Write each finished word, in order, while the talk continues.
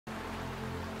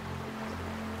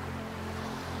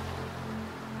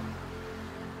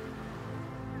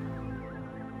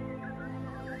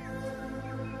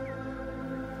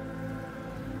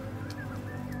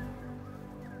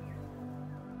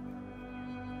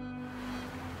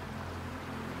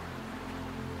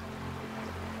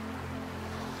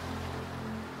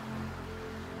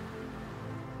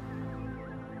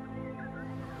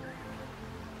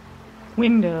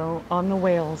Window on the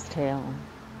whale's tail.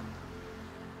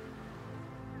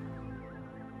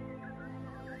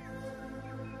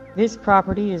 This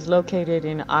property is located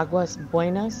in Aguas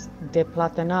Buenos de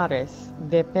Platanares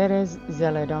de Pérez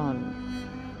Zeledon.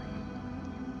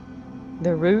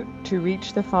 The route to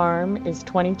reach the farm is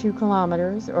 22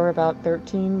 kilometers, or about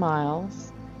 13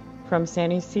 miles, from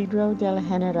San Isidro del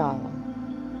General.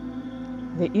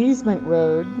 The easement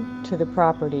road to the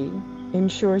property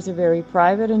ensures a very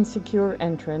private and secure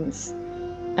entrance,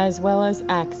 as well as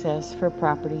access for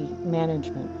property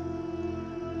management.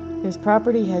 This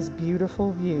property has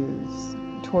beautiful views.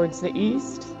 Towards the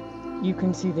east, you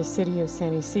can see the city of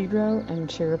San Isidro and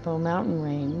Chirripo Mountain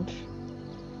range,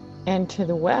 and to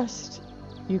the west,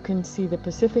 you can see the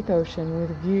Pacific Ocean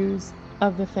with views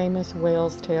of the famous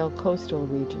Whale's Tail coastal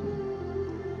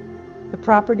region. The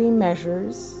property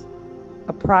measures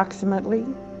approximately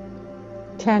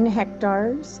 10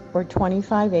 hectares or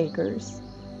 25 acres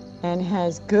and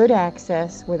has good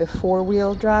access with a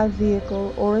four-wheel drive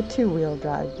vehicle or a two-wheel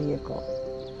drive vehicle.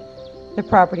 The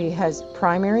property has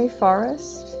primary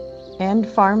forest and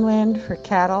farmland for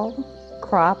cattle,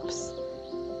 crops,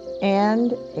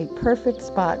 and a perfect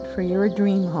spot for your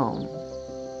dream home.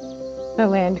 The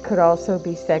land could also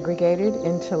be segregated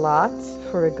into lots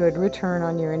for a good return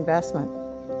on your investment.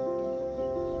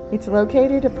 It's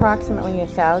located approximately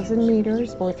 1,000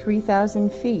 meters or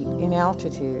 3,000 feet in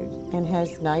altitude and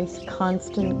has nice,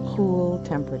 constant, cool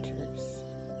temperatures.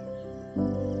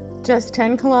 Just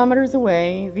 10 kilometers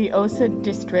away, the Osa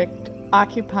district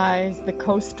occupies the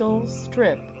coastal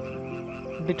strip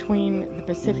between the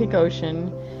Pacific Ocean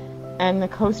and the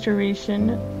Costa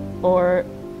Rican or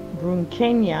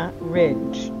Brunqueña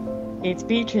Ridge. Its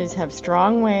beaches have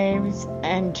strong waves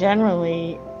and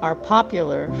generally are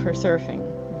popular for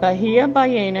surfing. Bahia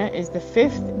Ballena is the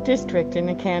 5th district in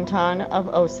the canton of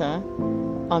Osa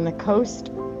on the coast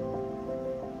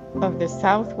of the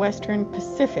southwestern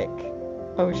Pacific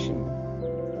Ocean.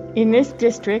 In this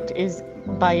district is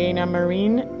Ballena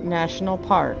Marine National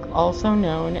Park, also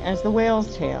known as the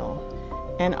Whale's Tail,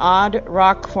 an odd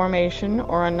rock formation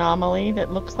or anomaly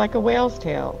that looks like a whale's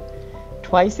tail.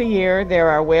 Twice a year there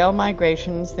are whale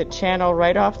migrations that channel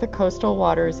right off the coastal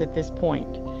waters at this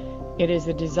point. It is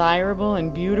a desirable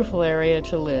and beautiful area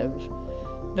to live.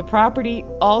 The property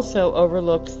also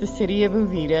overlooks the city of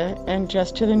Uvita, and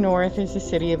just to the north is the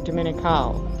city of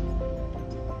Dominical.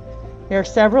 There are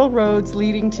several roads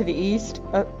leading to the east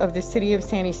of the city of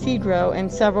San Isidro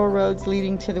and several roads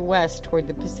leading to the west toward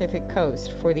the Pacific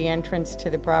coast for the entrance to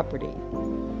the property.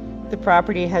 The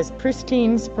property has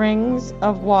pristine springs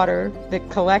of water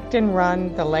that collect and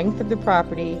run the length of the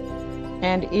property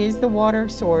and is the water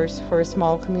source for a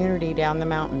small community down the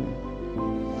mountain.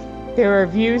 There are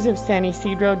views of San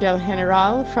Isidro del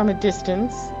General from a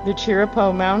distance, the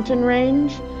Chirripo Mountain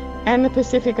range, and the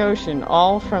Pacific Ocean,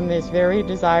 all from this very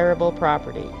desirable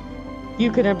property.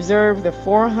 You can observe the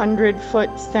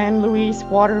 400-foot San Luis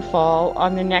waterfall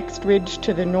on the next ridge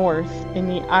to the north in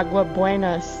the Agua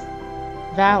Buenos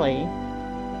Valley,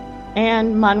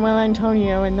 and Manuel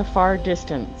Antonio in the far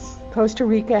distance. Costa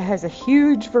Rica has a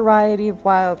huge variety of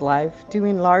wildlife, due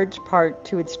in large part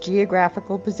to its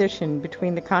geographical position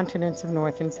between the continents of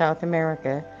North and South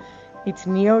America, its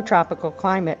neotropical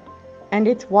climate, and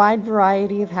its wide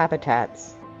variety of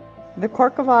habitats. The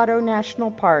Corcovado National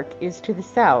Park is to the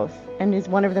south and is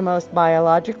one of the most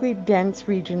biologically dense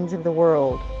regions of the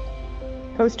world.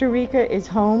 Costa Rica is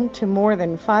home to more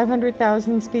than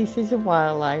 500,000 species of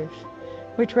wildlife,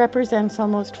 which represents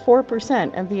almost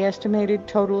 4% of the estimated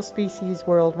total species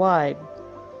worldwide,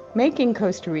 making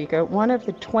Costa Rica one of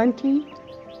the 20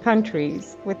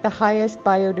 countries with the highest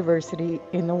biodiversity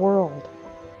in the world.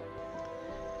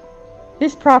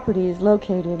 This property is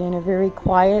located in a very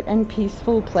quiet and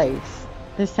peaceful place.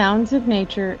 The sounds of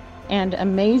nature and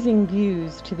amazing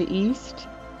views to the east,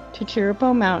 to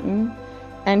Chirripo Mountain,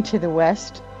 and to the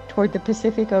west, toward the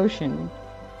Pacific Ocean,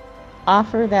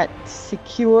 offer that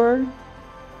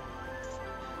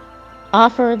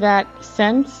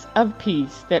sense of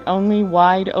peace that only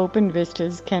wide open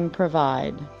vistas can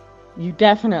provide. You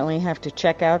definitely have to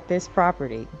check out this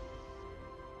property.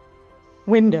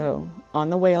 Window on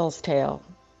the Whale's Tail.